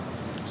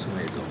That's the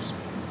way it goes.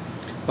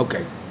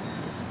 Okay.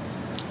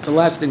 The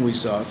last thing we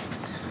saw,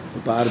 the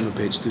bottom of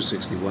page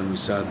 261, we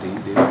saw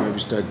where we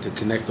started to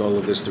connect all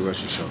of this to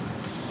Rosh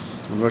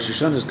Hashanah. And Rosh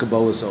Hashanah is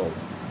Kabbalah Sol.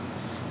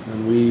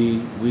 And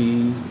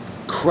we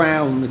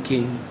crown the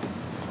king.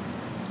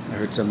 I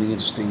heard something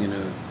interesting in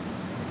a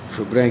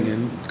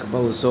Verbrengen,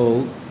 Kabbalah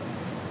Sol.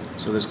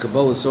 So there's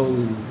Kabbalah Sol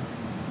in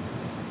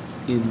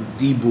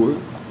Dibur,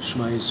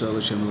 Shema Yisrael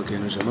Hashem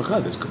Elokeinu Hashem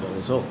Echad. There's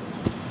Kabbalah Sol.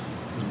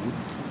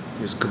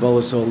 There's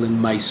Kabbalah Sol in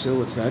Maisa.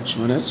 What's that?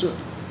 Shemon Esrei.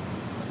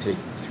 Take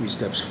 3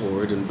 steps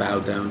forward and bow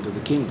down to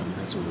the king. I mean,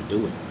 that's what we're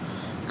doing.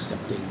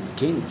 Accepting the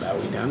king,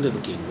 bowing down to the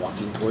king,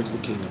 walking towards the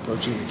king,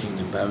 approaching the king,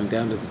 and bowing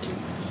down to the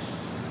king.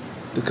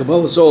 The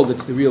Kabbalah Sol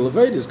that's the real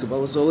Avodah is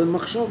Kabbalah Sol in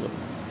Machshava.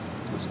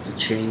 It's to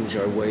change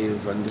our way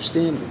of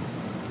understanding.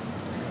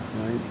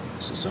 Right?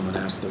 So someone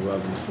asked the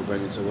Rav in the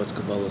Farbrengen, so what's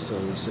Kabbalah Sol?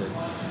 He said,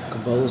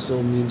 Kabbalah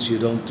Sol means you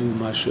don't do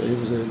Masha, it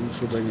was a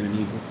Farbrengen in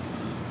Hebrew.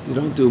 You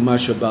don't do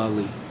Masha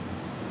Bali.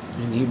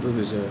 In Hebrew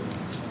there's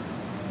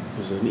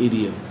an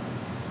idiom.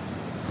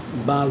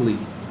 Bali.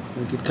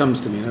 Like it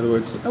comes to me. In other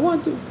words, I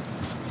want to.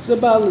 It's a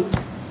Bali.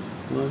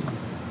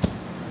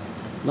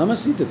 Lama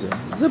sita it.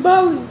 It's a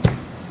Bali.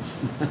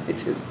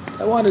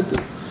 I wanted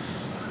to.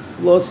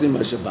 Lo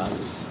Masha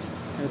Bali.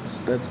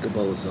 That's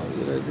Kabbalah Sol.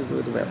 You know,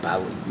 what about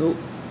Bali? No.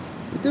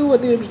 You do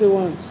what the Eibishter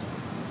wants.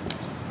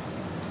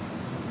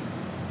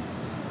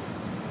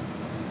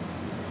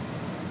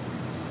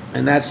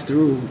 And that's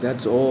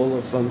all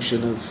a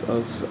function of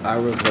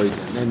our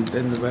avodah. And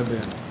then the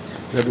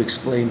Rebbe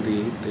explained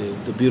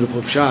the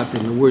beautiful pshat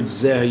in the word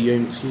Zeh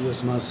Hayom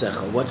Tchilas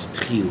Ma'asecha. What's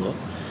Tchila?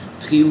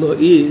 Tchila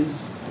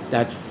is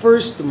that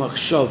first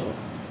machshava,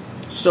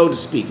 so to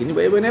speak. And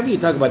whenever you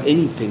talk about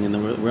anything in the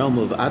realm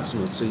of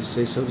Atzmut, so you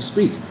say so to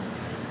speak.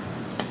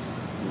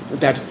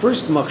 That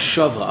first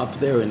machshava up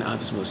there in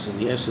Atzmut, in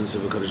the essence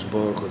of HaKadosh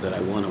Baruch Hu, that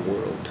I want a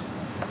world.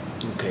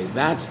 Okay,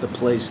 that's the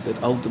place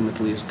that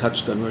ultimately is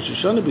touched on Rosh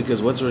Hashanah,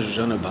 because what's Rosh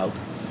Hashanah about?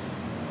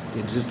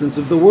 The existence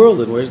of the world.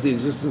 And where's the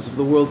existence of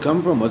the world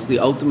come from? What's the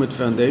ultimate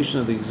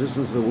foundation of the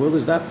existence of the world?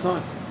 Is that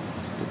thought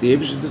that the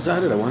Eibishter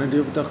decided, I want to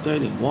do it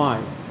b'tachteinim.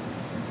 Why?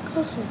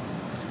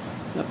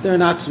 Up there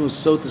in Atzmus,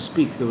 so to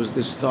speak, there was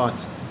this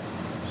thought.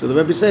 So the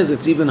Rebbe says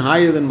it's even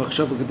higher than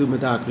Machshava Kedum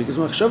Da'ak, because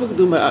Machshava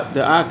Kedum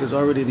Da'ak is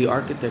already the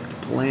architect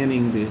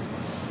planning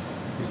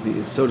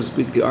is so to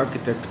speak, the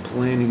architect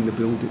planning the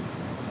building.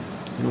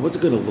 You know, what's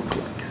it going to look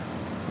like?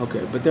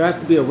 Okay, but there has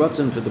to be a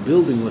ratzon for the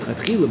building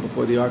lechatchila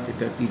before the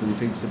architect even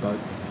thinks about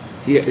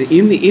it.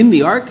 In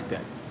the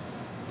architect,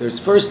 there's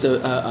first a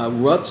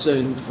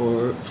ratzon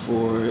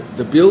for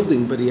the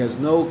building, but he has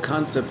no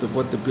concept of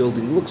what the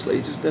building looks like.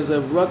 He just has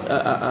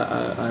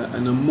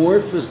an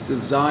amorphous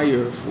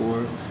desire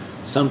for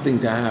something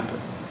to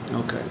happen.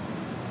 Okay,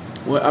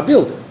 well, a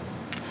builder,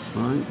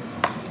 right?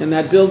 And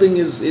that building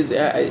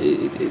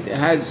it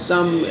has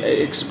some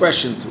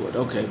expression to it,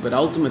 okay, but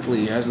ultimately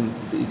he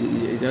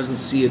doesn't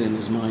see it in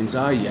his mind's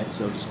eye yet,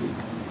 so to speak.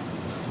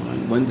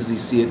 When does he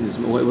see it in his?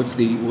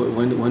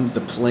 When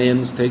the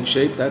plans take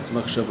shape? That's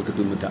machshava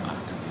keduma da'ak.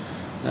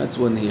 That's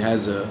when he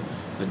has a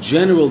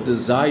general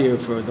desire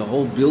for the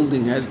whole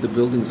building, as the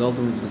building's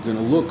ultimately going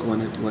to look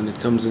when it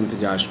comes into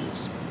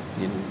Gashmis.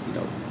 In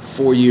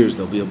 4 years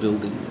there'll be a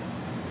building there.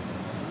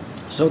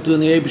 So too in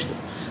the Eibishter.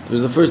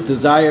 There's the first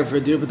desire for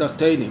dir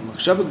b'tachteinim.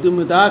 Machshava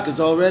keduma da'ak is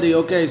already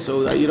okay.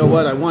 So you know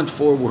what? I want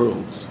 4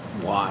 worlds.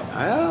 Why?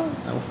 I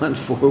want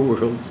 4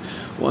 worlds.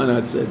 Why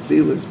not?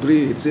 Tzilas,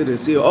 Bri, Yitzir,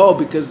 Siyah. Oh,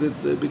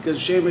 because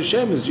Shem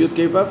Hashem is Yud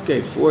Kei Vav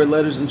Kei, 4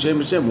 letters in Shem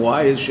Hashem.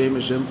 Why is Shem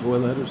Hashem 4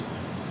 letters?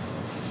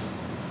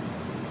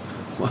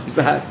 Why is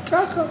that?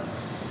 Kacha.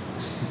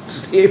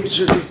 The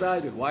Eibishter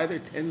decided. Why are there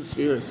 10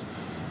 spheres?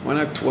 Why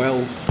not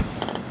 12?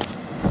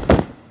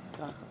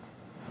 Kacha.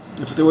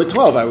 If there were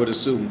 12, I would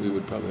assume we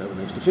would probably have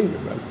an extra finger,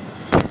 right?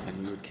 And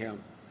we would count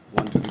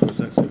 1, 2, 3, 4,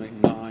 6, 7,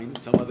 8, 9,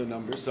 some other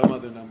number,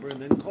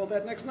 and then call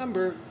that next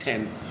number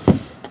 10.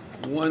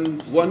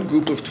 One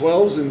group of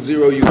 12s and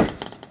 0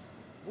 units.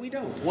 We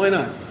don't. Why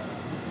not?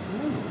 I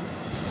don't know.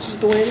 This is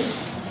the way it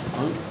is.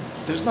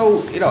 There's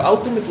no,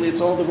 ultimately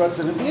it's all the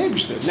Ratzon of the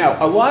Eibishter. Now,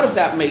 a lot of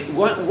that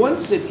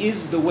once it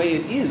is the way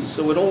it is,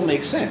 so it all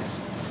makes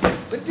sense.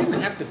 But it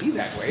didn't have to be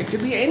that way. It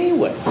could be any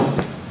way.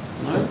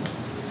 Right?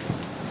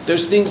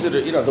 There's things that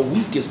are, the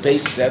week is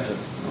base 7.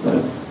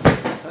 Okay?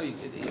 I'll tell you,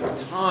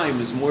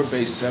 time is more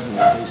base 7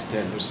 than base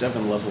 10. There's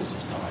 7 levels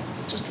of time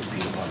that just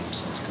repeat upon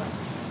themselves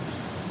constantly.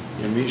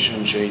 Yom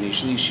Rishon, Sheni,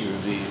 Shlishi,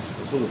 Revi,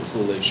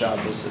 V'chule,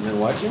 Shabbos, and then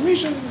what? Yom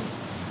Rishon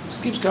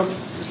just keeps coming.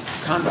 Just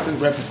constant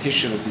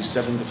repetition of these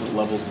 7 different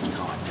levels of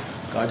time.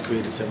 God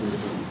created 7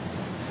 different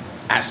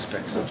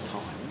aspects of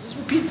time. It just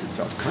repeats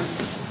itself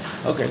constantly.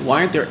 Okay,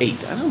 why aren't there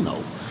 8? I don't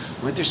know.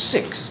 Why aren't there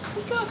 6?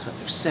 Oh God,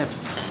 there's 7.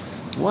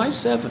 Why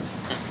 7?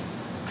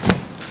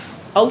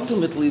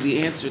 Ultimately,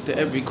 the answer to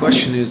every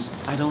question is,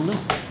 I don't know.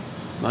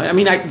 I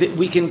mean,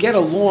 we can get a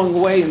long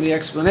way in the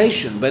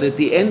explanation, but at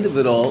the end of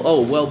it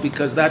all,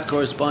 because that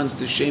corresponds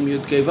to Shem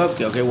Yud Kei Vav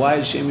Kei. Okay, why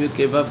is Shem Yud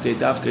Kei Vav Kei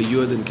Dafka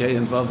Yud and Kei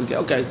and Vav and Kei?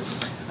 Okay,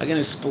 I can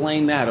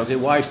explain that. Okay,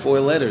 why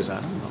 4 letters?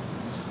 I don't know.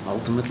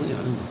 Ultimately, I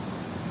don't know.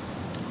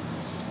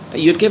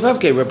 Yud Kei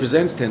Vav Kei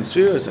represents 10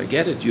 spheres. I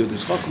get it. Yud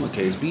is Chokmah,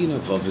 Kei is Bina,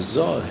 Vav is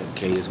Zah,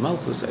 Kei is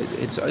Malchus.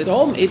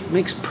 It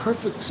makes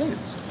perfect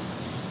sense.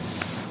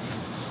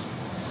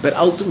 But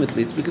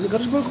ultimately, it's because the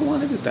Kadosh Baruch Hu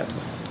wanted it that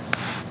way.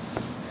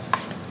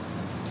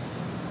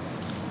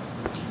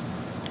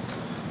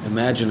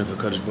 Imagine if a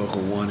Kadosh Baruch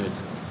Hu wanted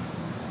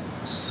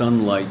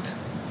sunlight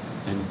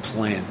and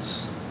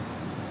plants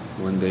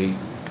when they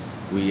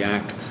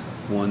react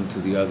one to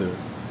the other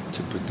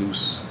to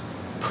produce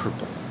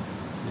purple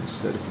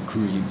instead of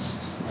green.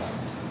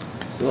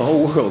 So the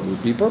whole world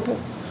would be purple,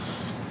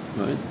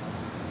 right?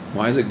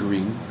 Why is it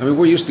green? I mean,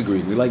 we're used to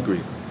green. We like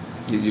green.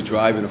 You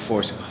drive in a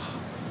forest,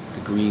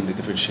 the green, the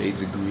different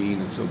shades of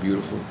green. It's so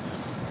beautiful,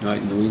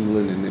 right? New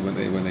England, and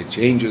when they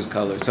change its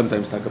color,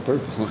 sometimes it's like a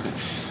purple,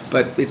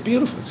 but it's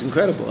beautiful. It's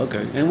incredible.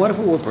 Okay, and what if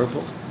it were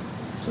purple?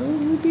 So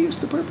we'd be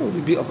used to purple.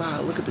 We'd be, oh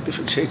wow, look at the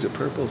different shades of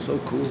purple. So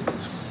cool.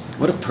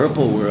 What if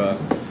purple were a,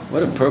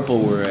 what if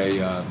purple were a,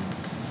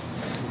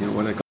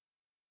 what do they call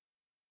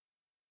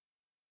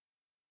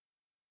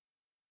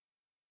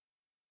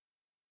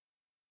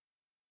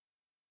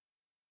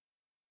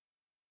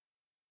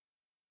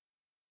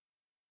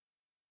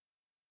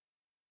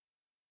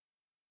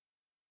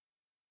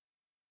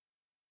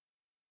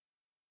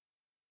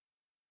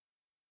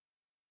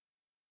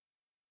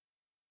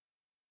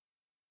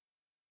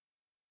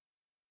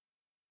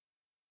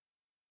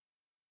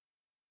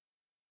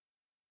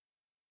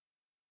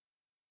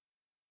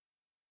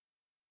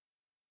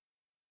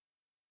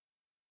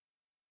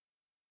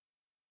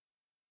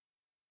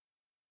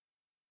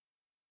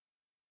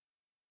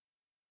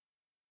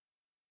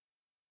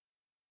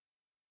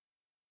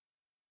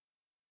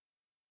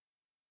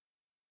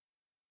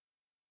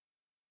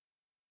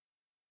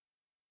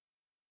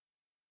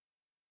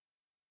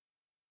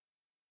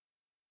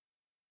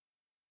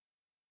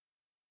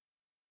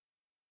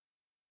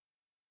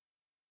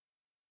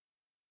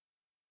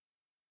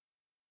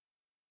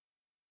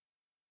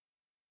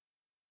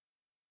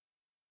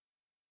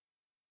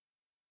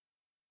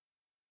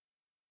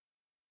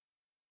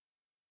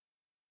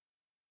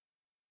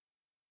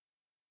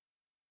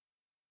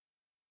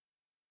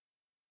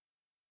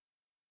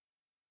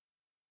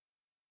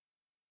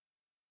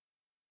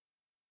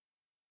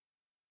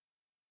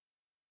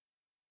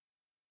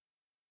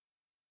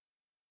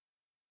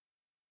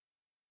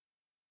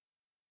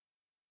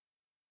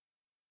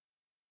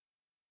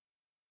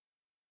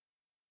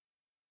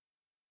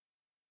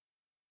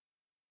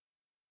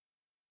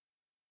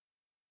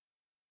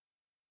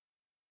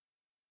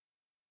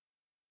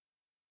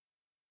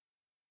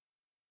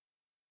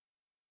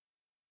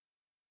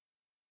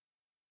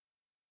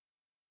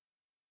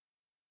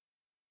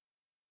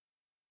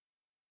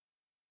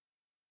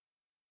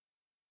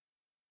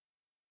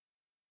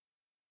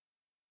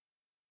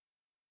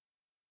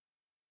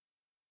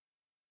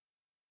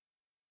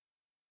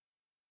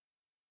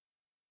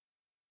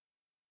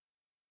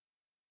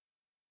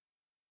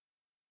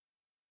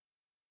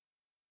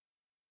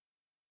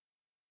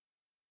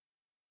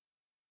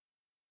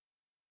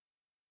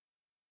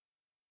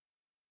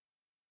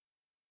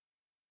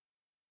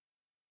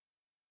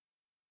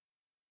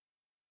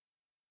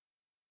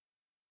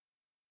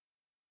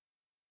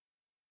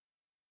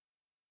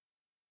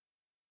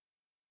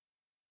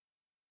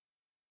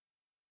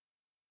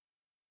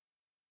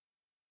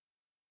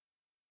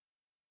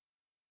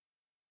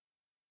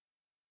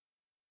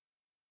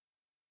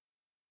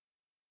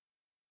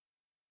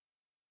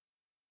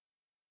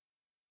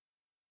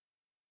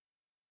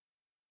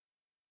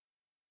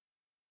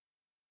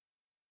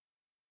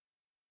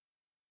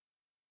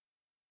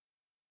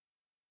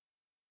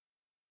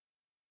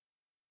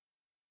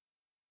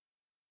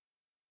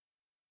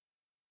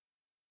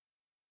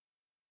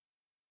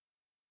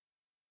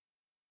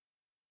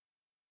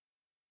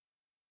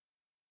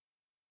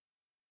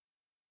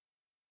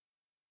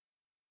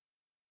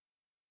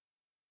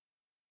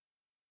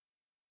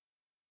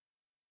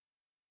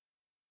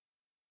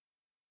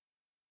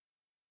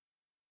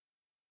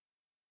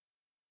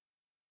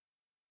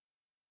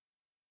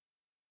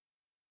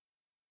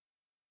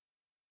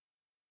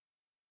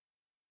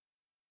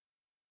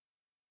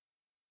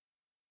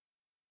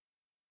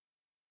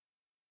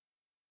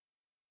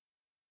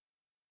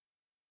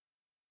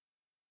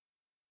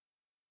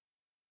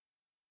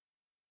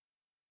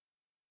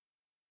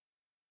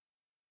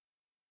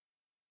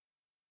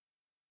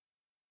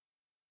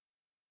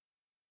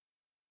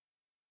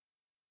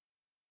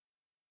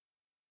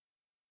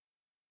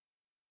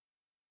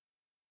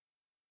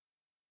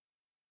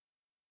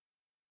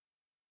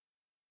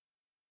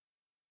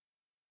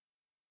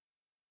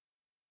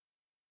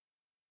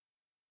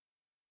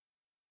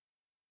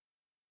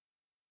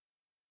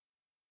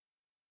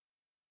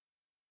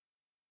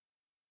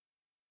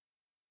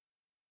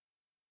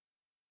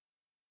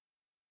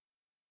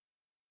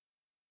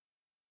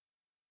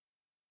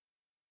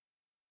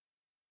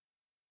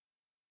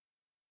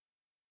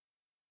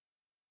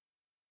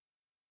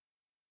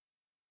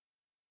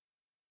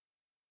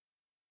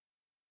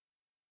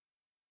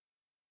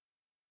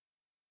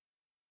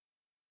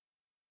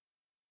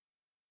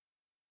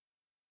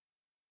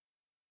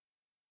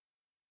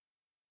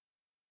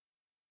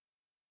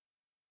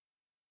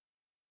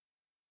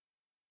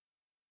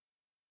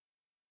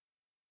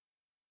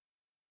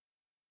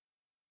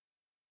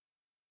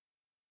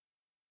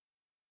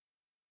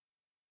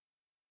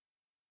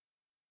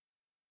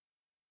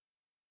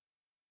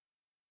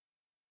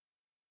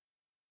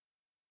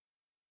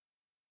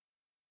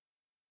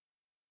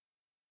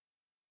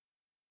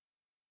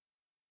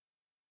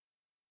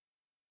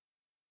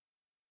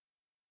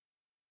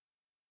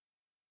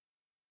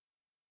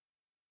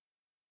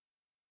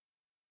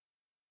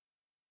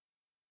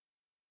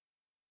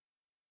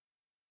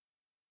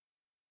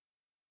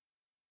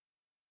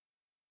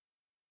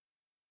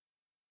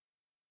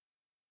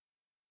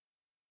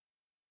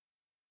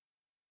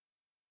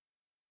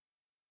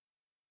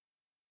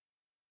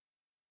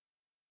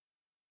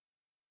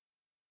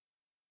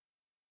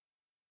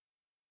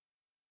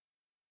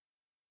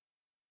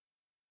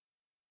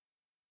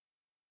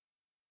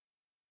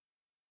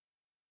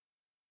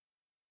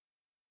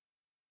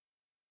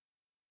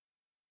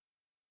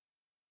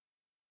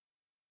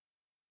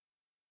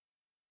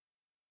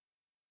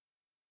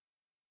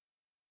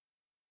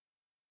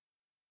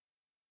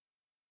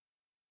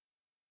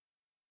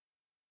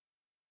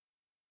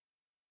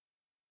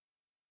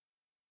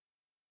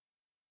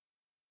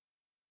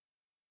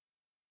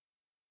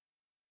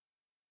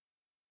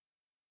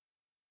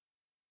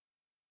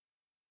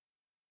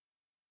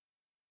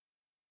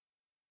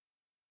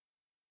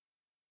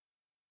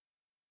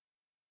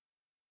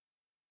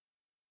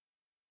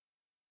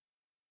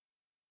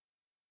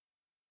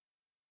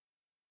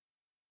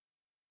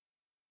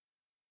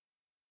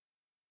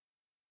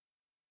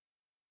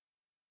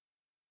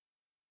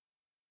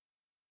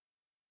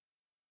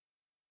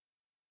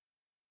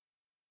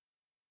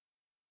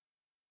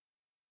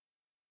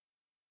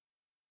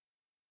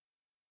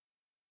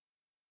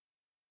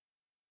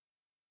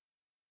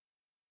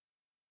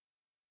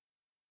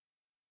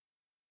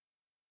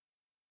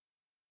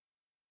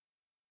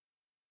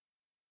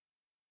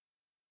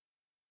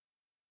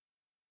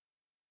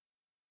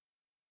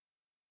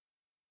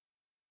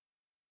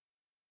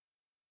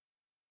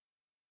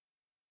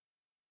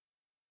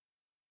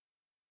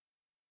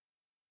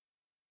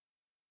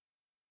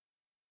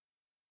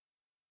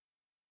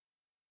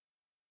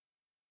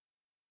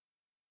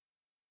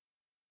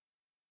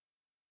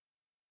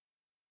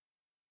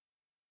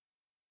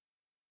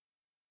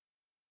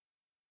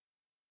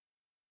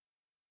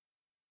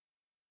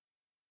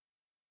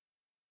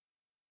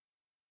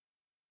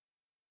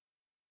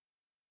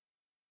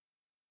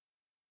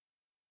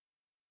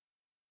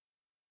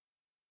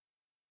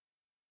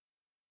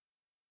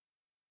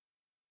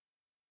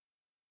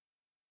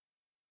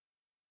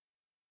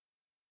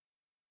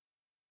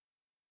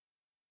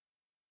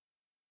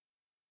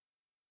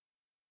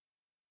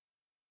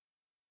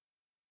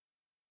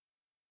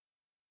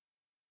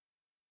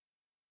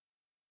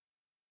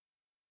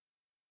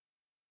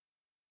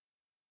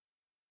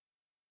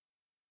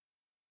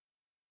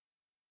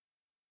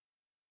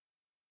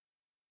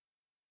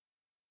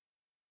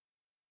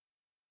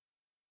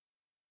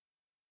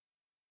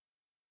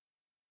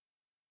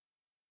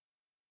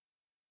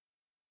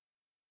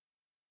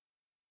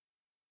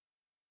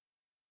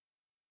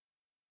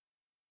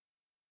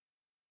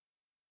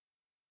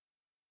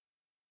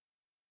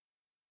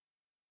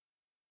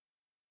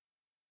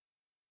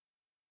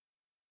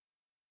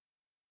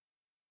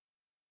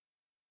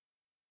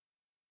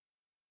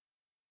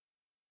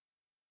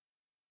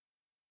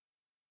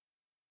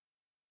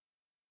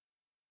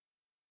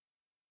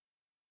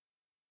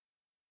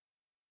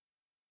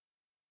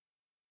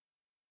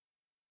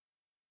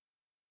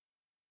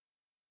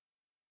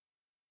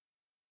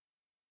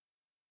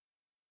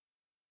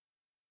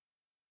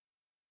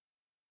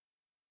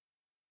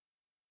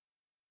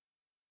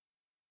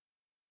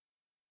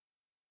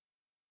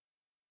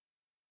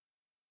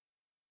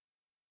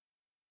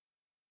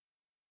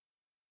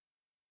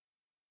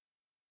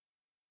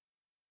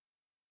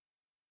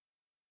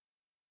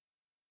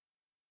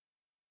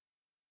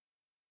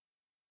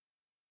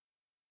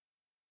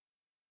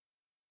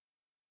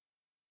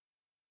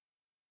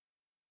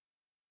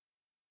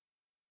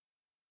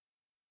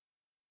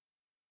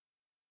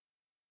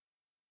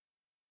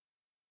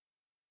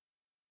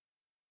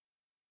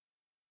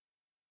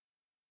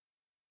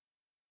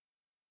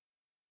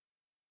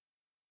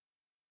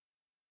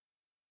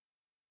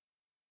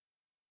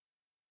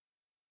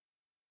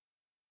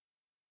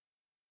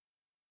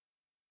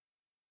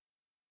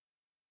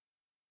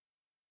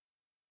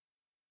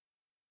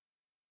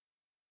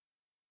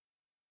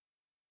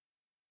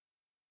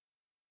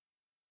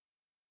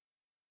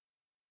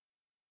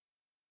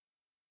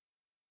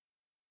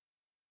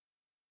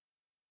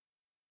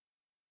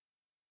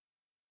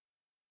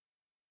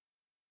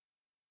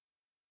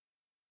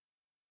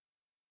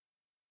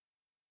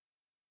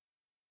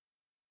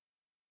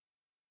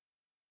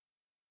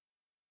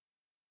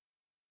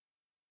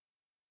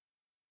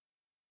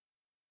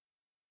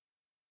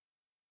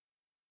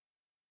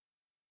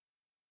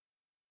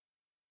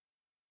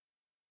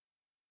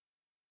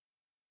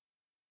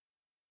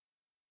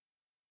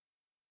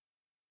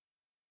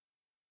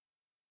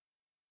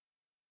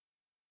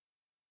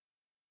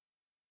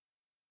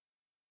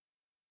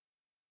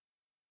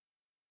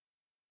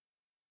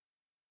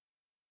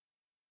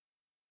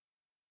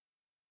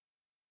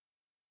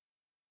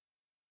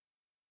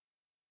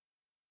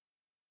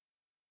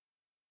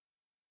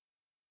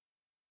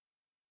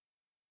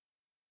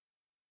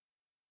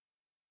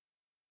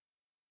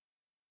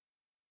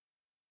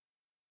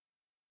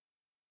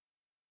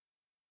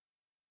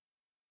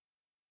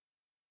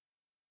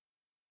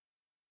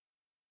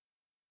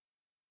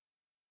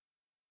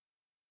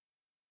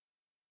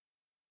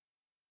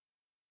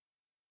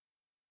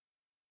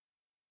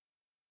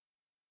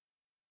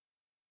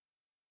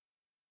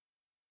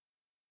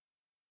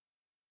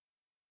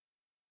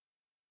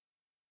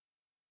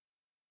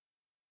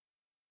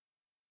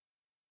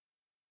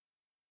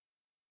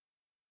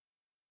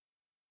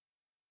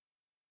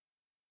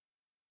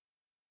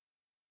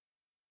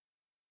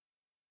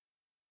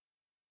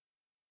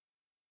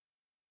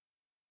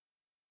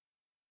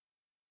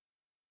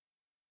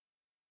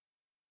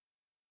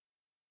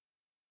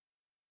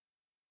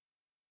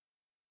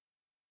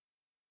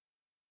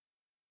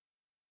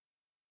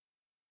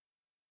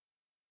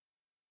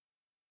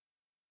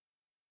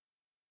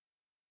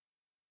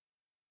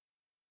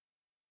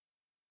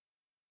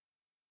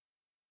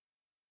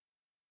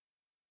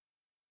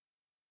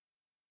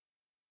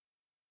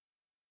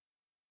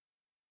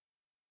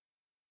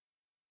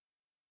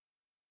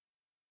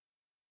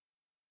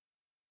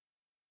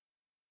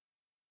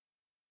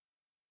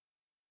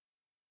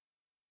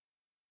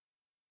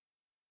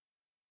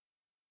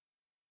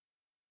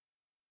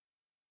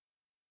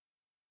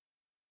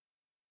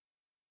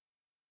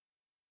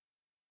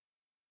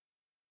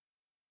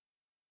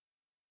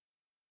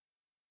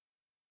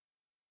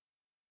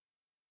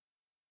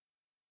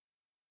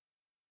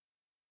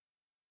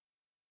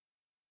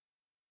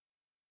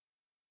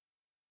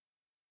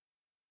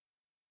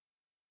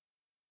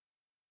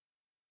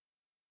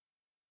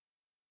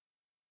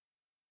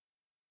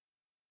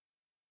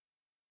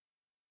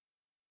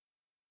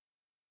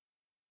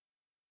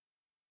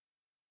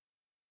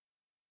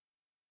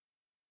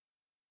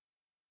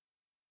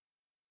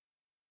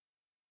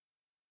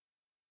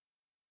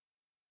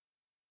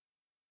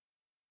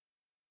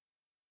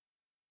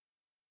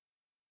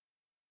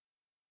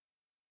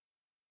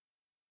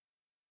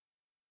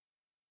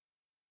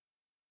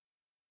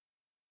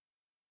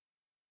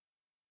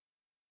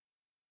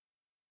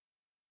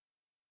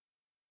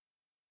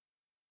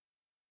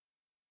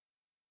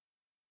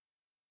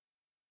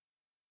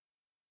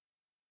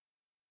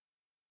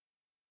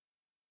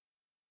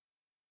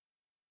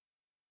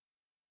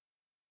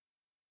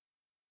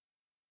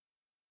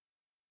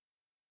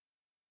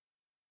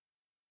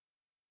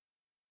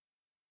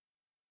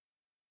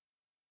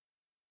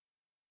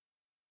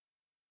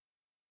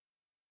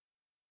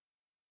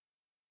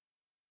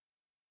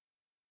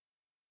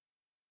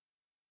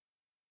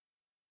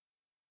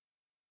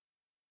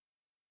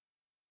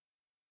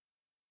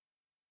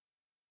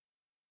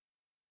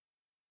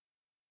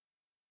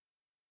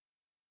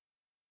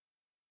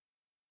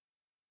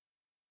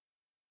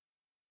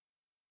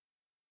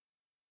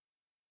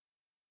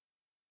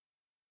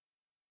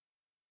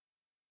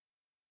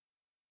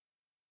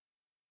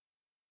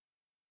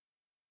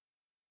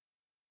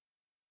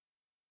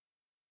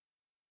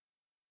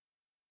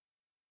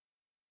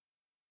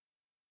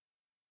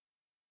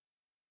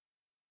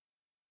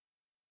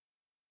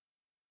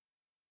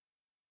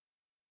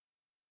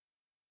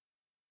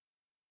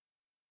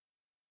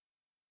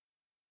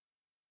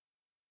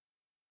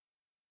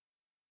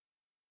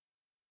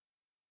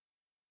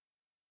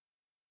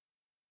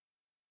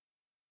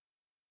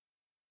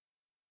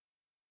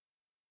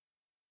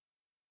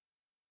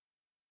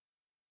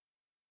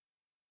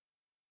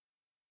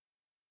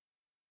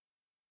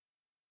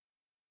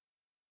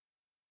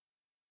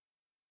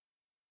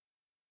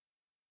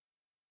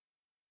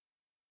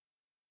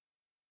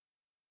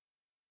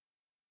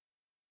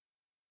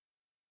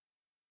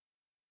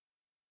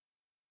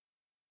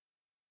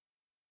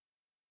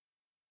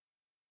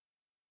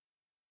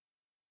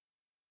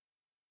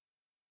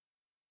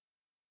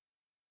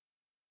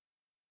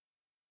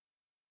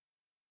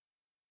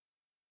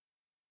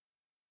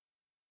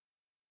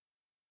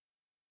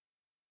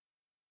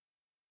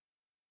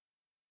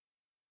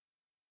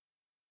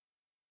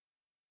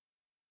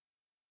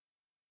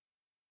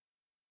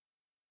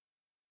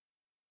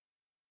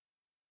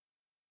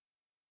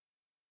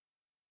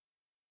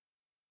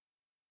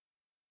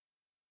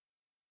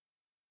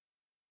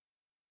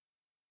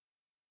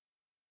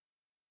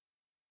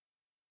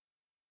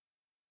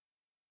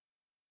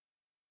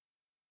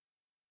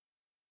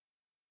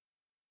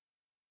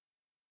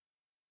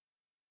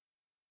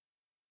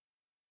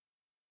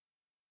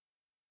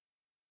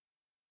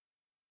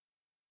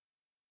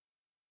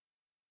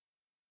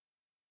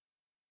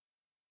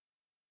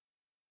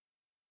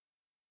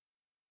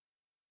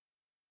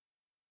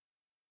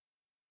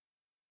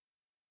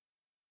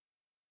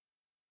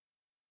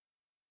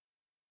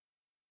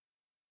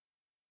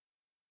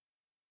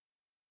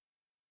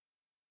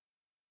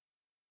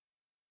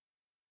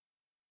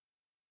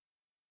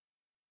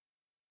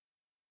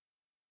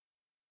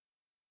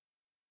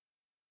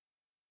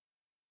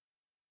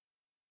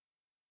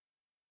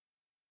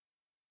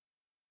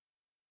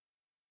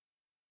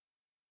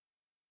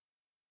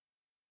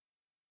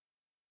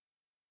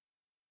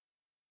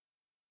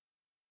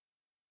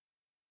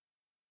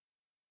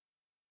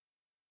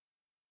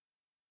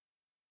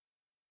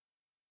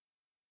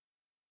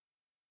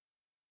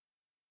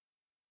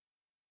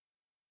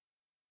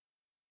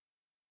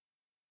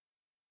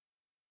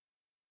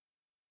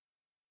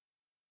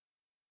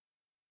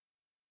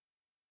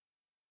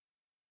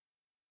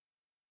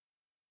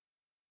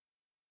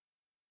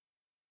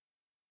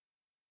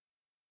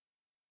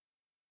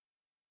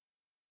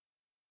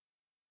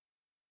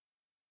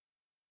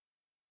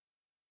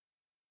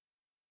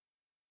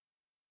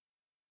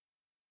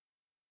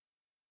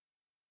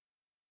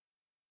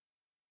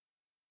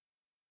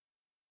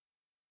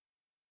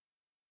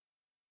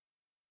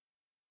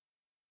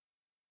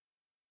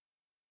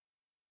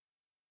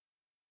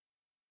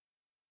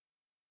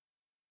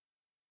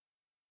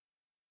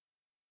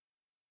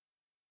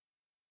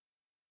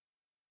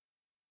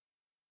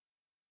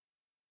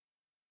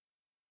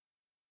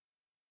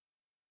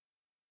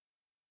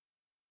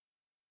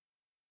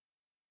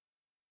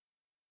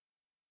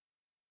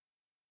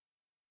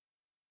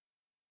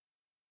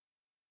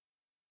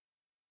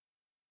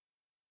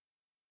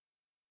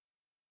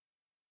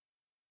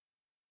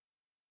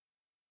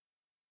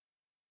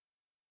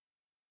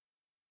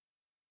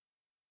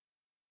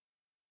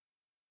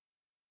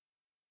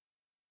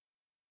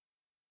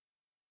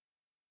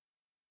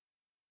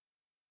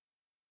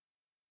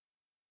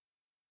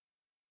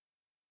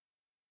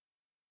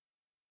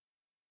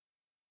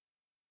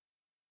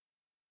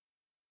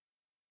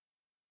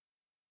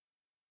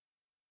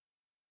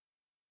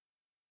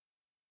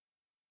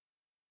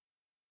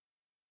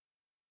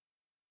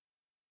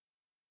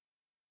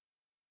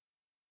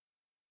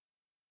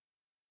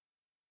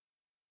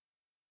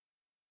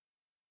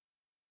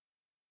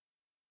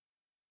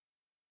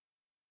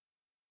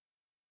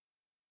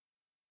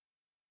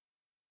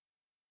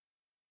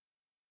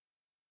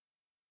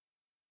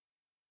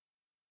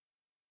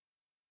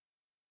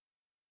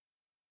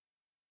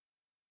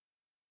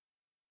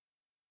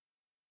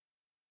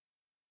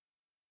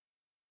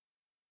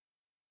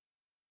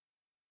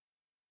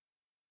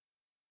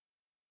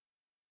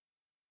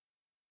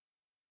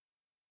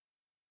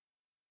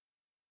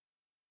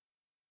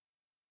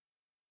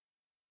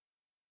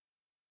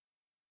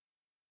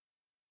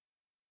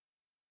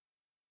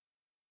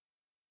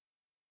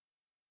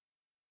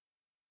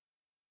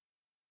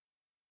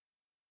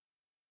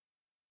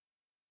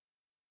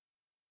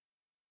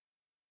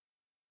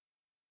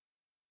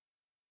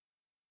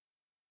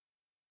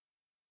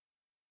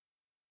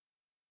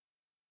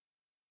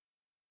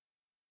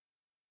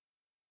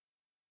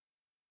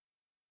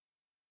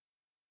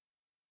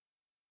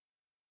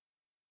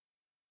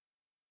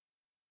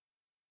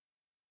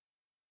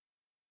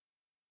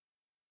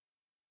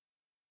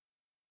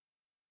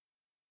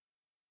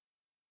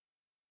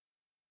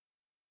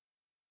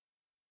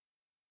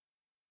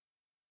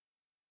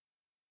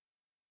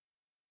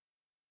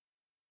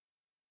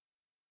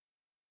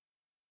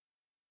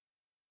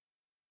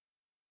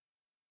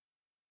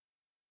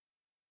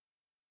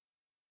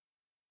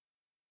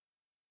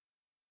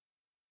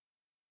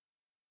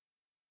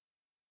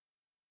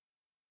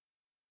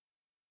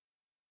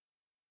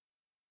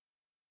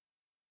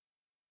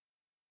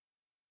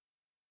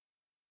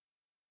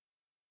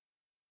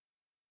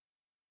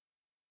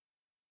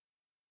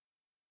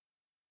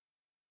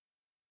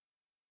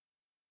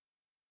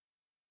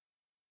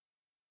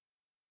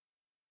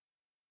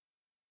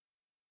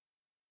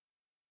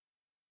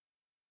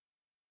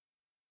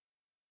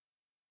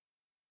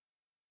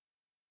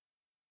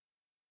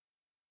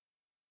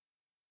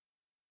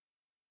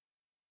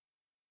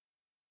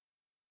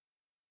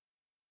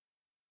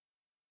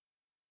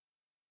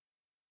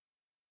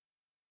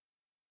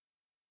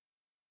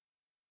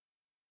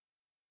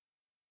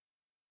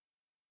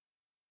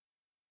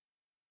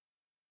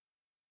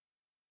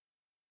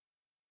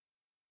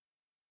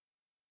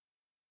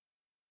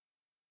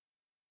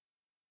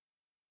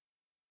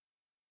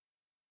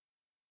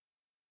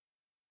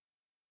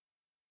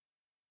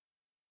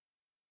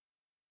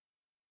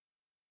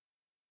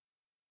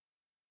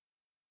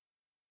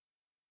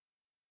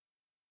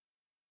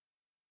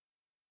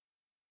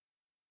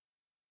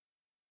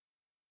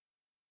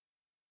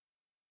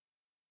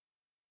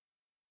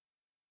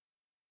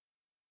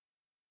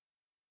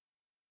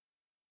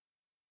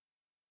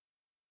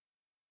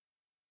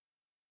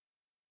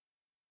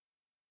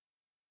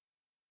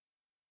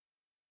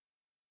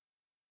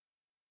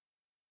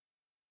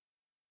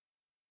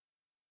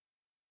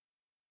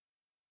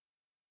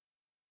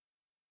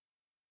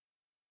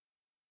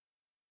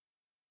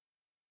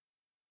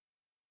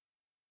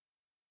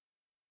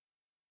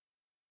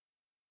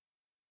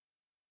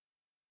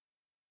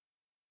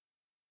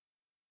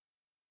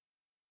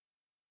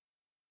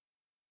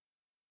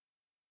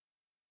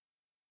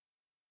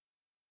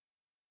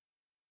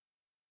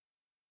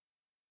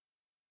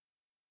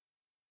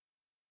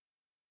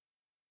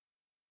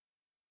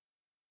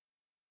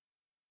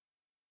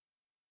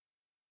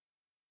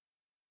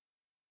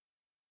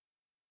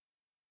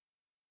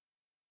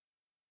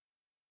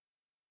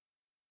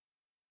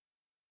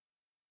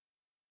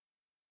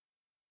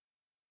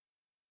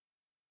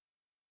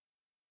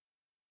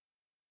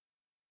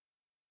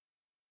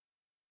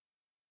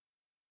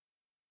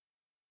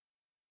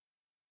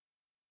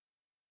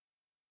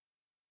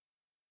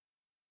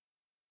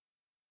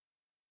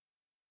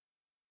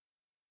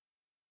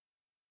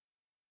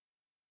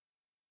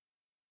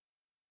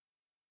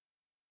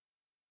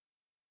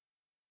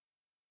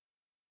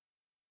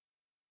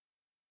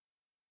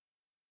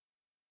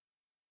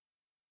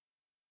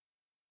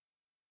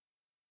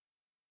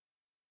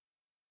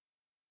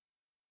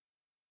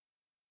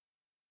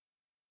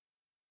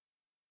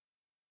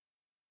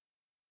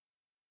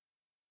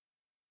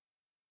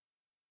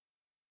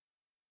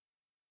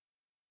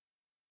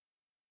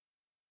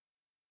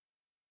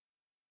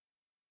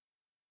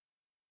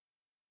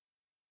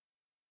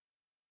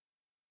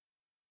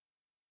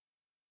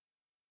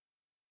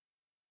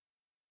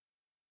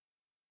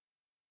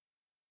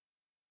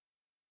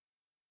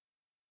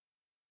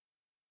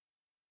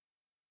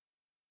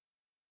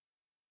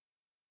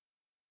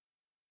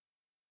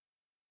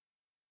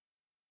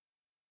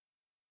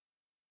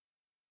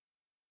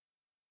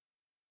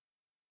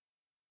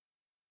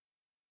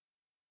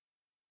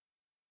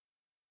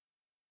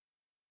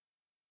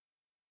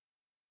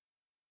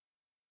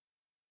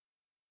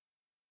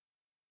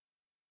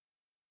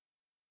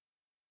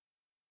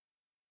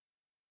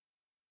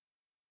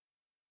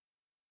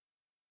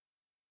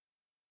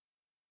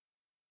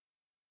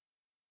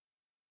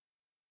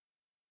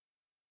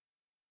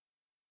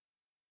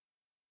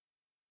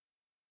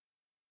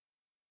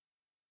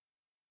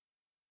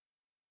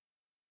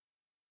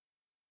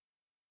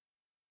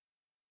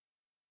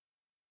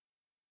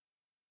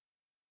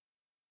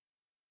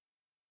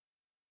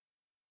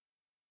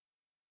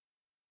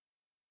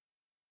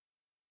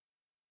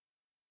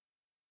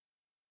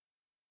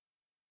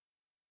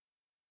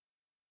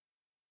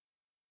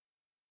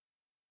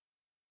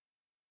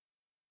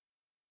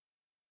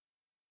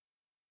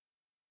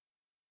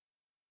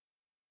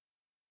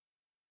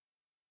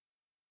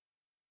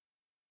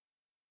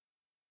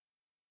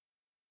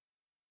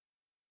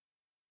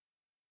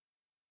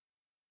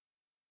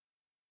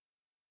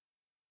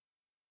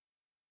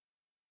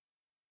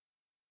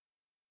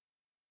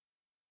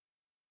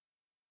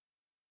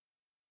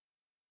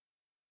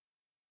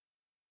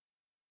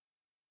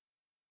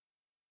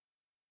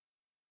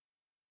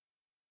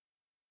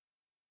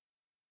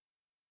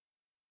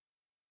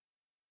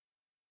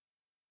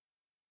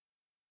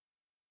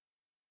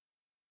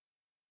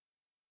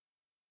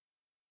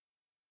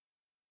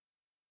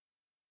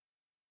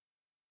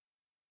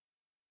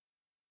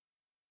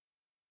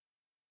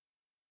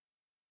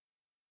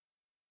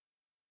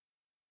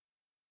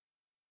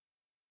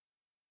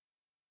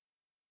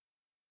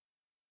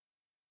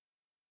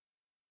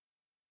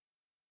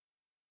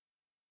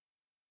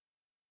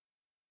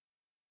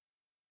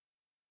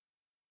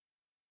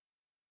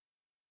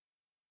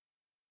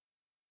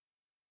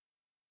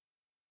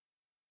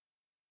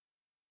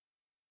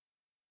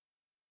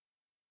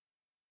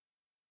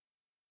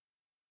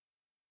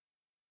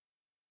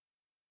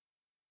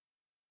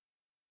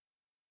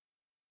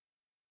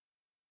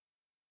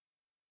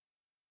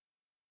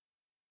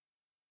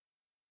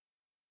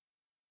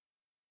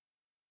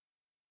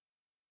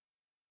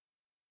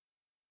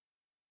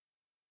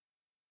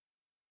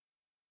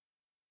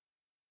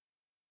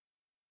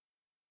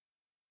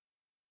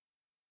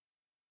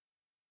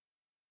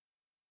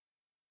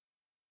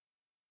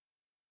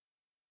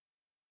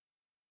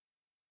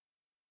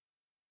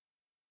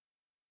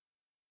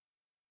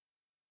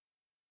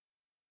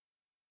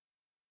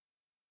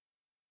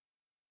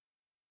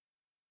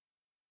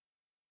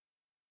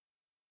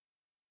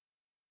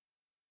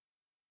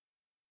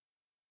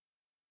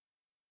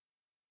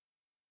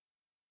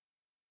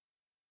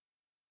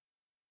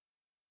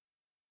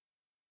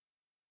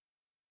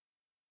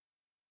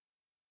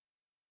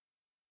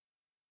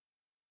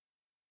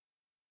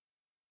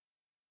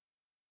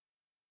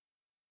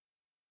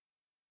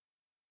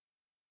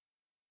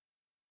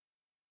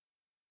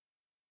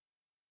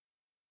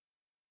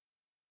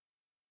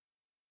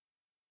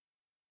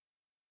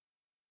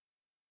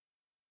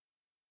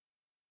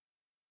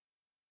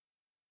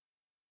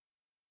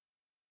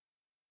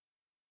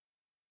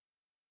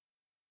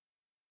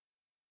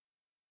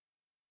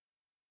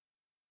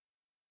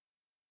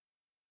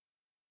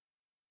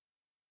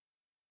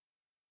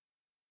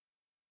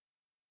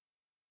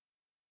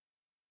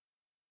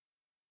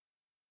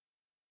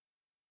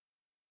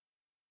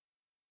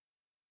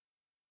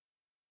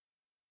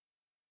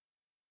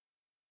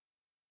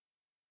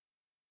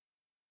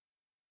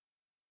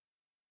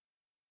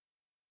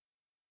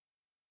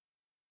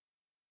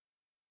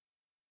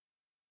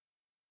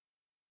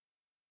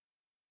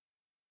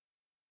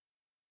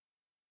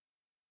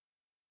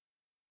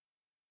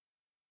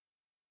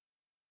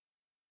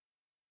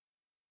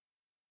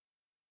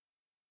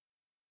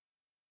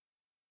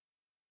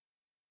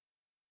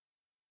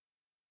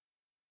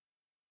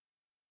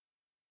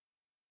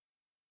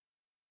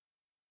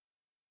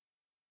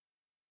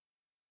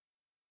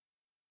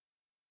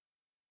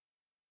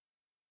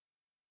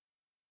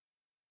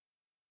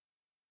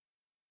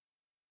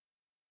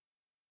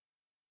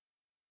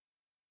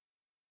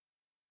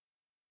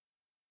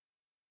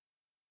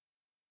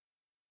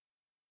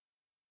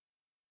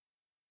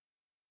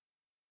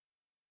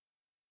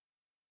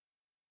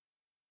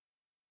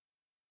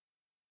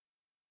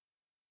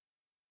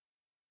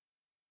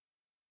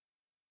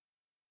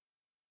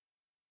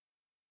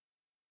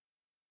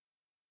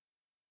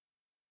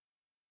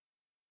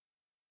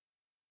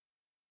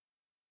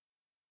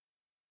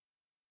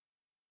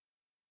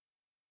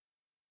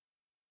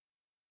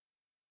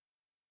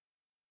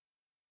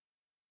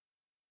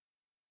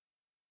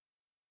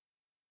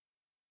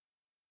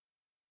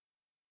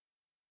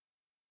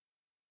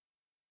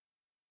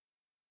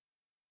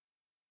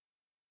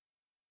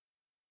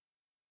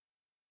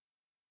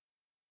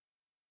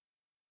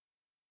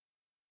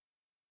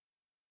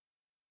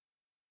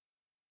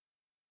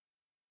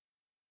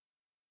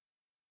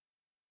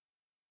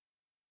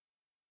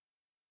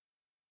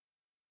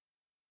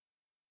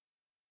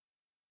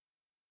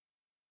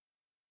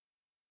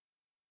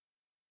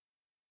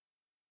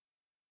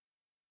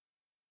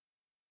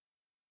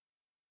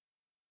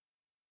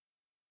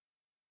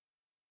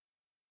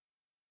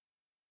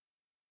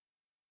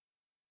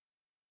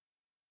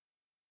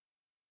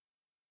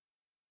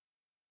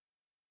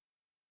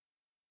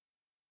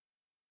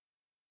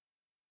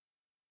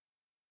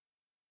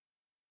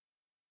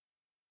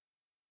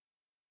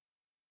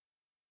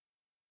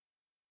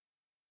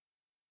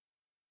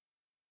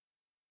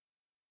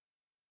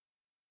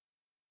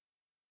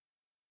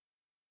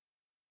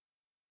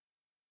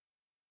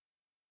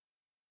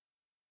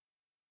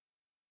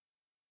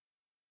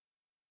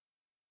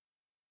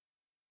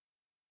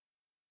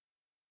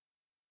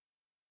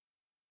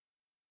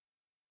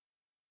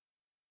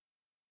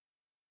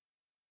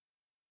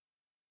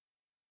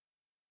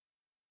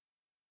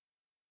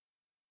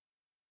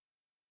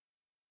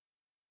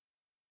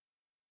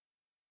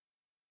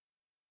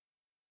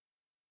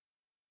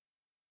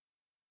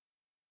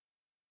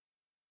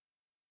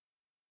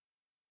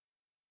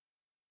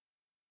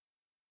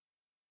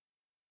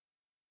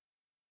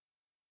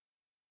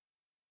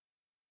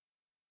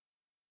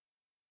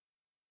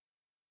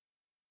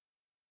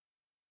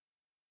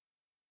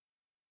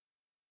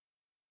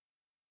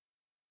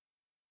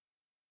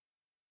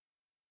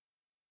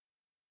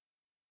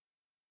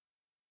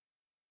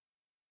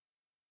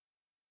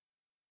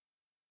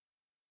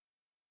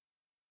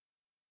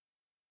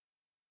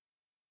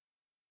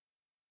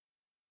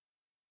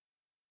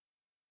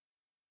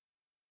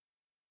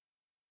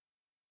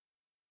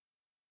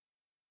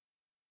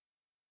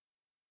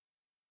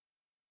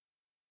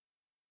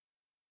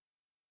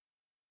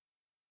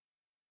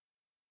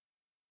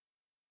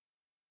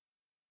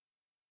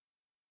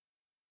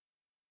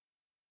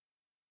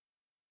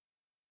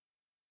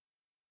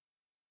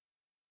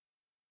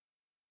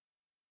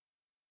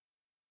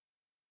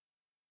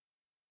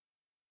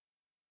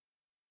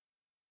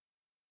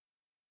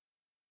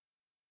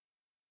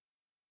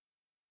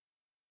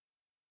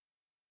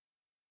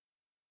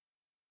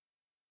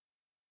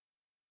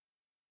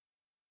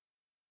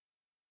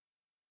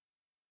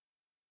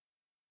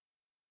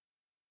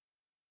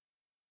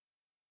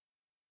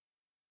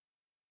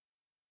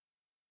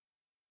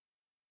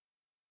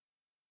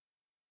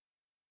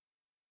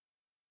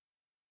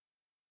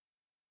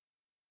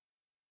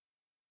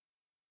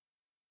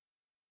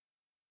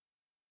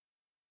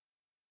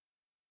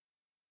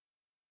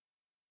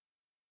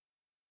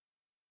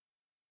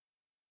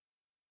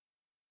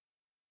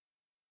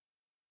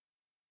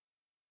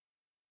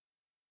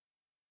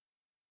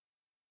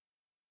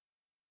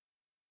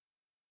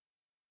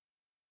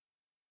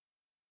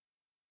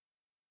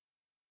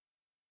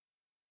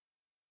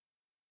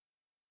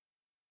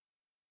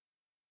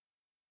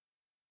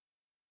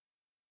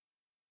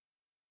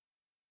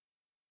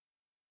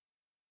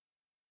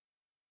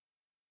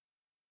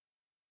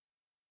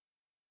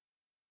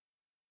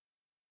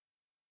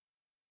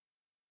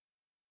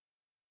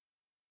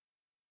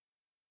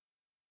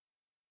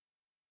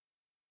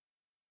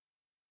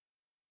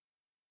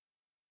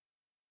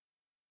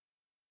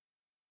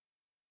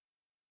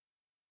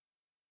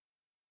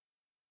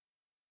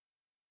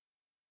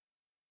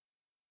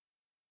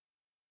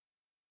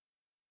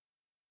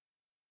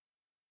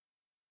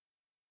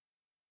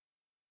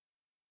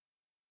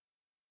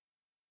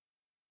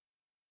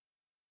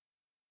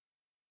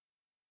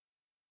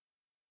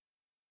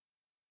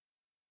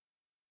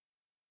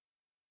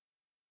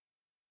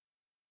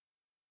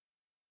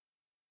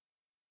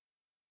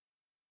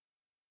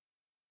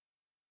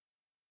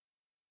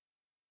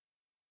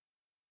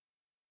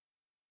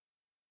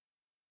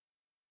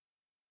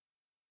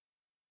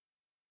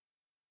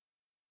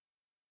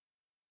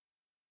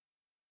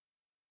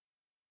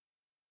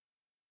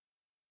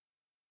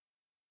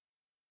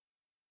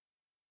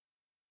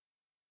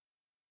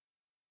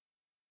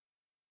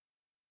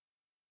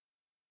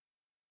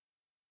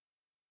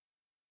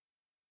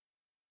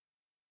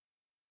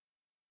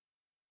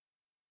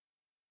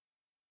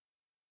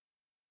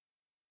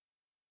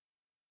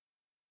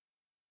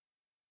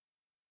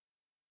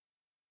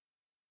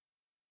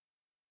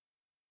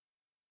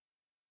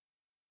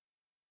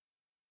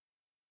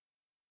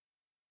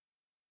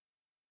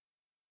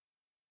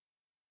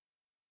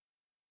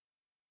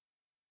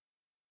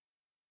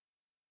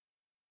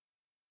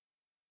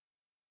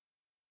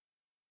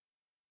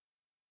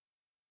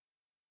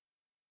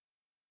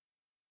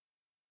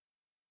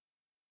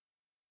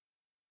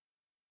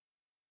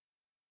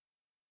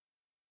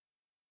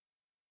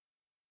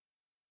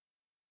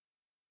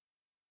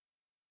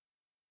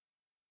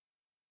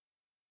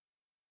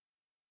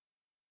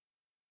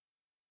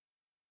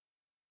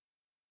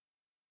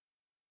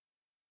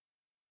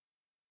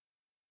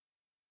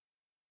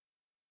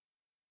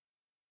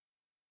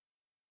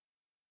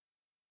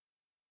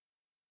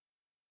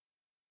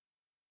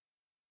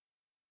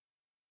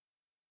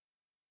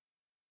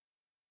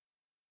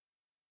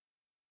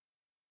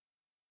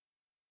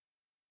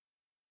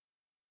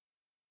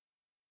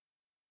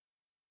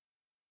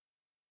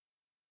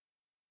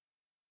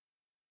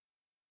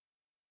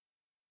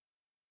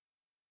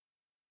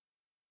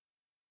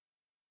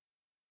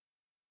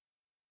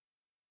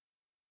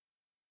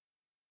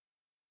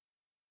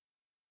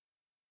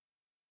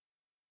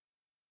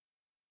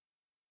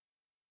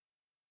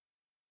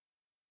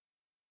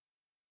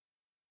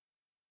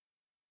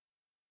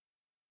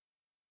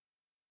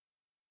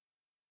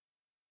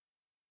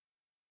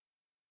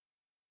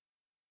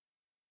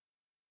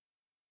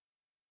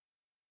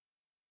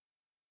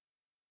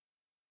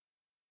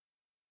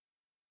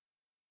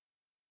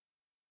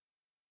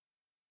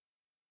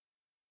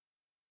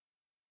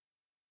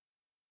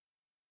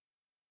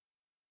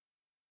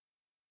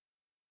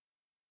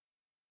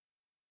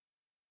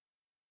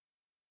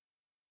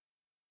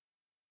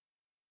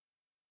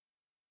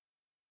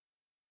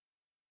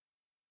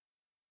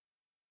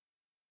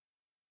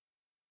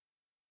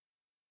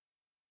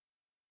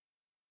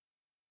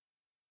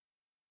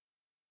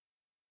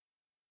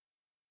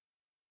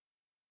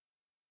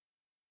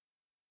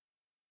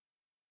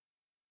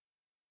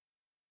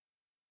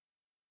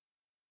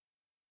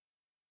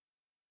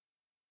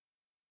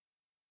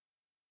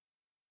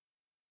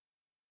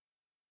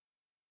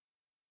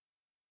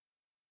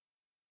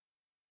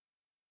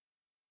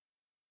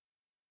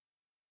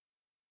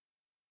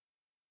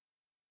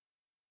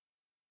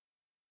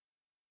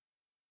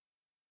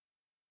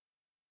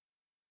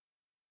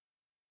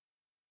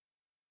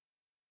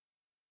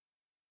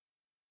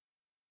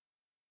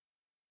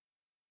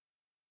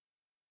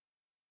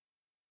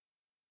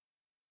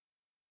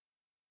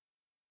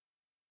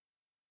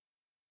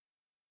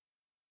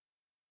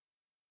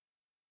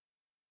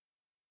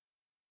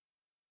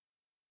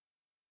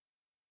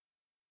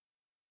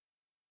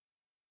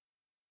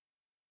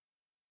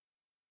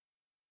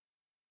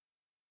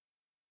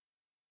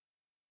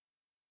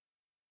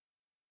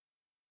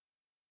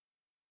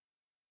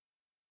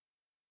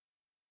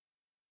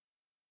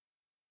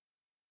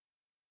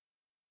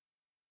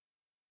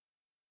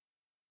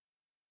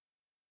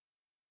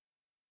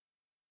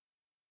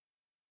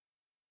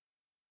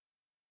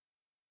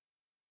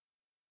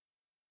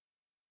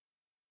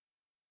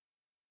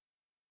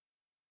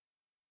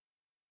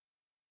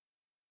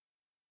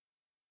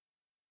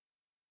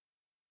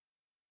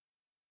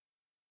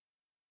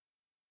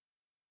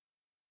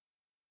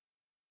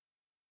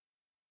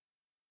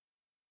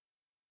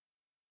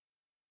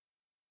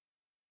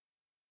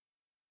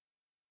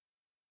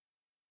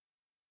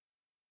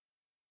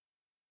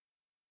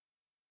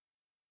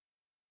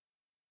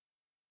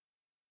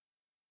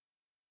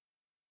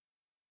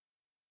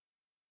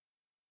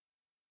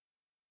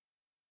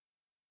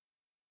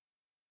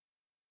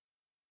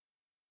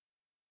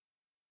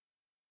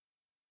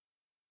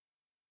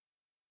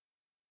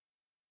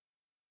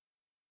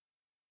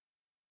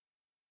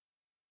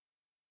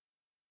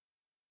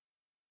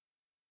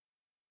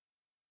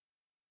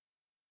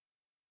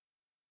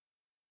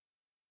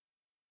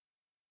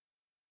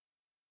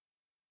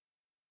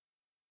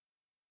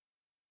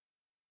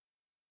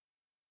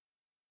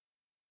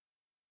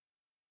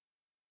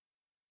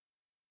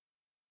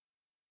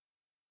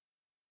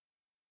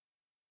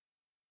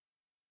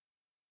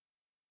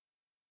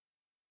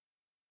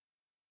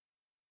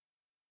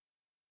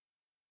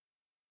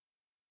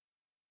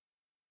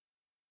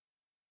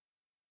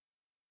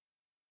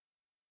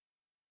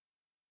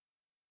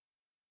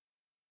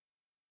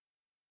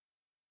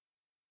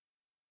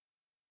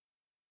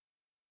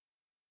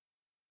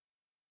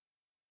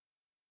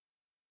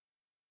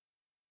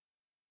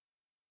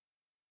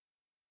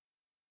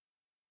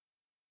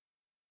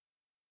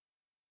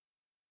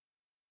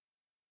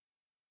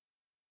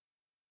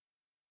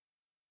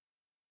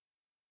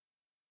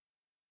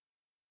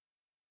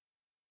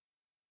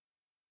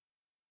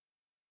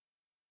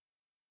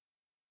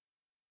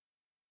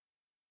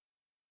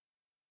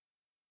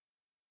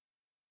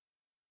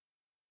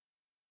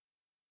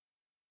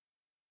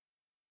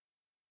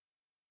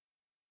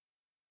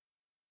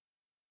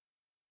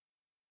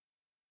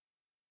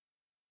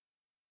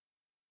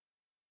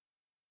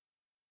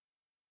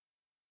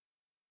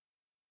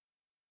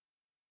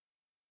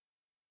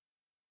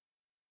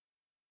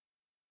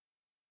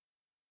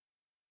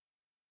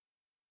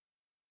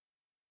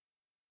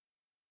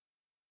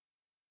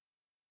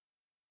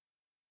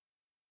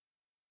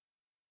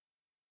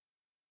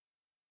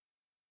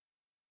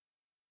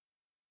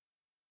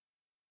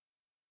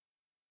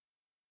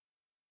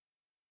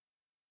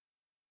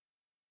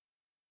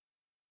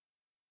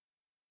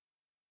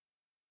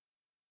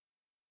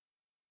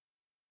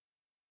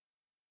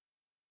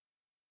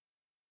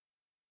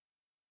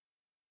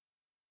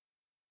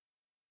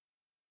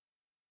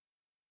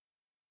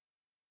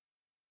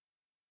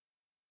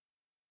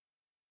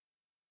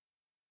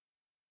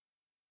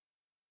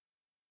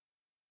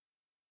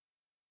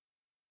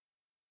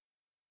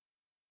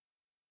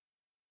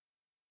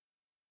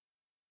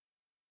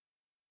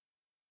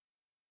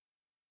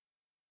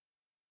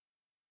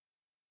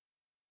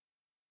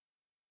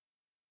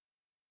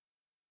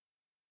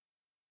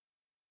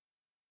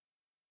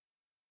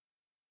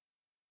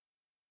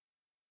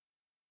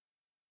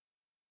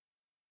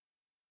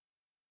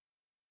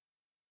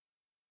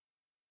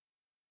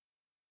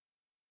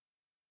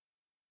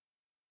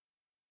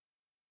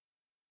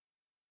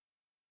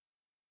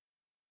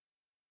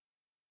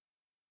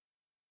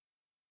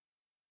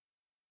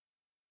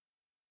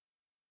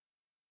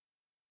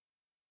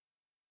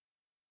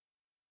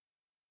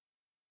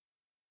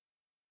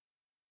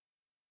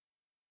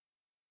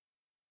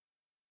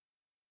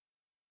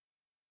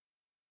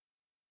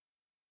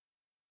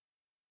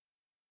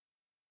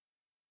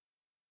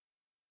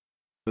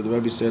The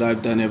Rebbe said,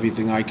 I've done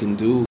everything I can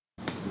do.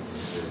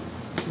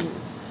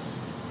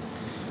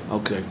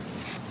 Okay.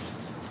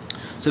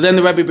 So then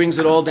the Rebbe brings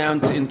it all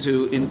down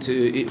into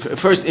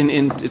first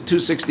in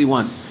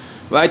 261,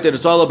 right? That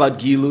it's all about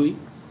Gilui,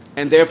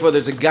 and therefore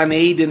there's a Gan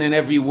Eden in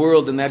every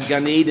world, and that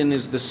Gan Eden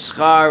is the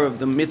schar of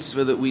the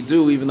mitzvah that we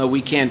do, even though we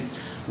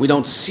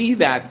don't see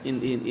that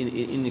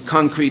in a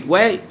concrete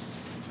way,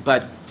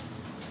 but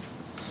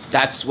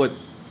that's what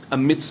a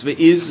mitzvah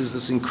is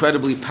this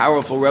incredibly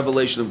powerful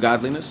revelation of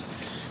godliness,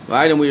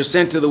 right? And we are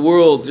sent to the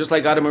world, just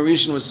like Adam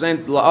HaRishon was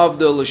sent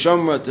la'avda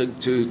l'shomra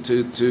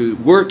to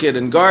work it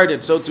and guard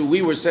it. So too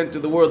we were sent to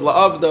the world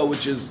la'avda,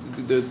 which is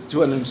the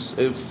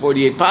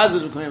 248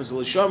 positive commandments,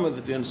 l'shomra,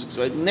 the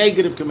 365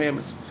 negative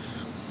commandments.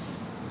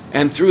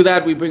 And through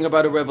that, we bring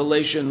about a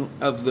revelation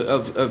of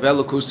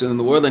Elokus in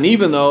the world. And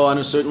even though, on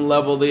a certain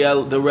level,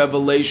 the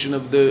revelation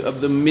of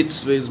the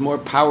mitzvah is more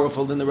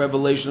powerful than the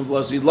revelation of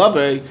Lasid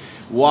Lave,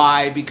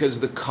 why? Because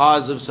the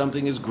cause of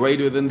something is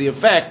greater than the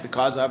effect. The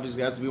cause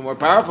obviously has to be more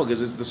powerful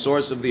because it's the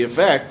source of the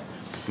effect.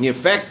 And the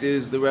effect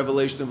is the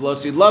revelation of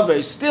Lasid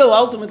Lave. Still,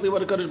 ultimately,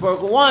 what HaKadosh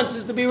Baruch Hu wants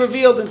is to be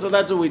revealed, and so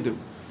that's what we do.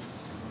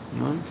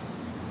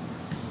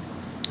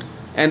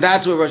 And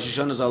that's what Rosh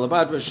Hashanah is all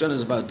about. Rosh Hashanah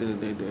is about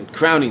the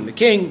crowning the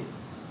king.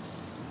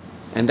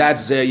 And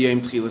that's Zeh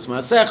Hayom Tchilas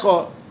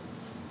Ma'asecha.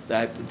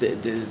 That the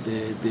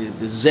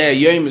Zeh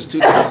Hayom is two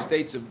different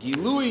states of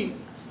Gilui.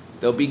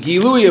 There'll be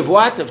Gilui of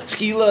what? Of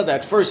Tchila,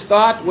 that first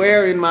thought,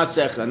 where in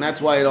Ma'asecha. And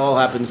that's why it all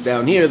happens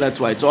down here.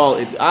 That's why it's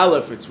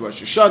Aleph, it's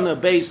Rosh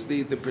Hashanah based.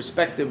 The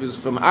perspective is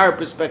from our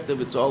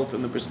perspective. It's all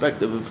from the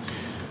perspective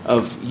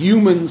of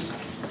humans.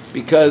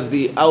 Because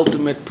the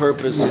ultimate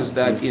purpose is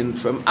that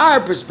from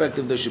our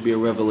perspective, there should be a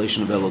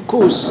revelation of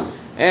Elokus,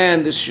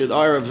 and this should,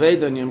 our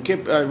Aveda and Yom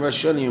Kippur,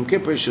 Rosh Hashanah, Yom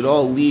Kippur should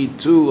all lead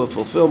to a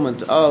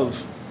fulfillment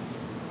of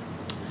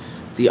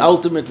the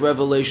ultimate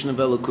revelation of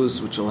Elokus,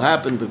 which will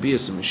happen,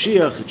 B'bias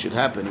Mashiach. It should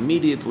happen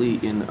immediately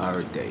in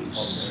our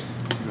days.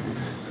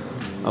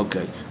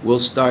 Okay, we'll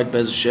start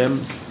Bez Hashem.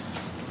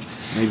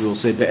 Maybe we'll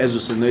say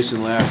Be'ezus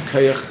Anoisen La'af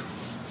Kayach.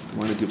 I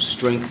want to give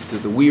strength to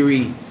the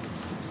weary.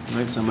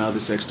 Right? Somehow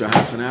this extra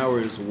half an hour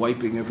is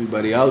wiping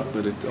everybody out,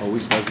 but it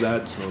always does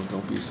that, so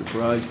don't be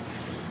surprised.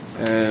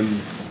 And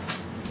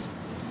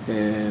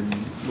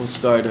we'll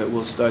start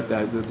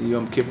that the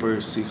Yom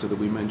Kippur Sikha that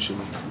we mentioned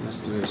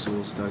yesterday. So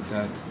we'll start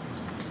that.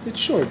 It's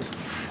short.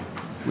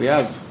 We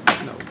have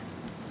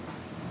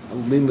a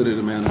limited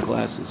amount of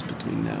classes between now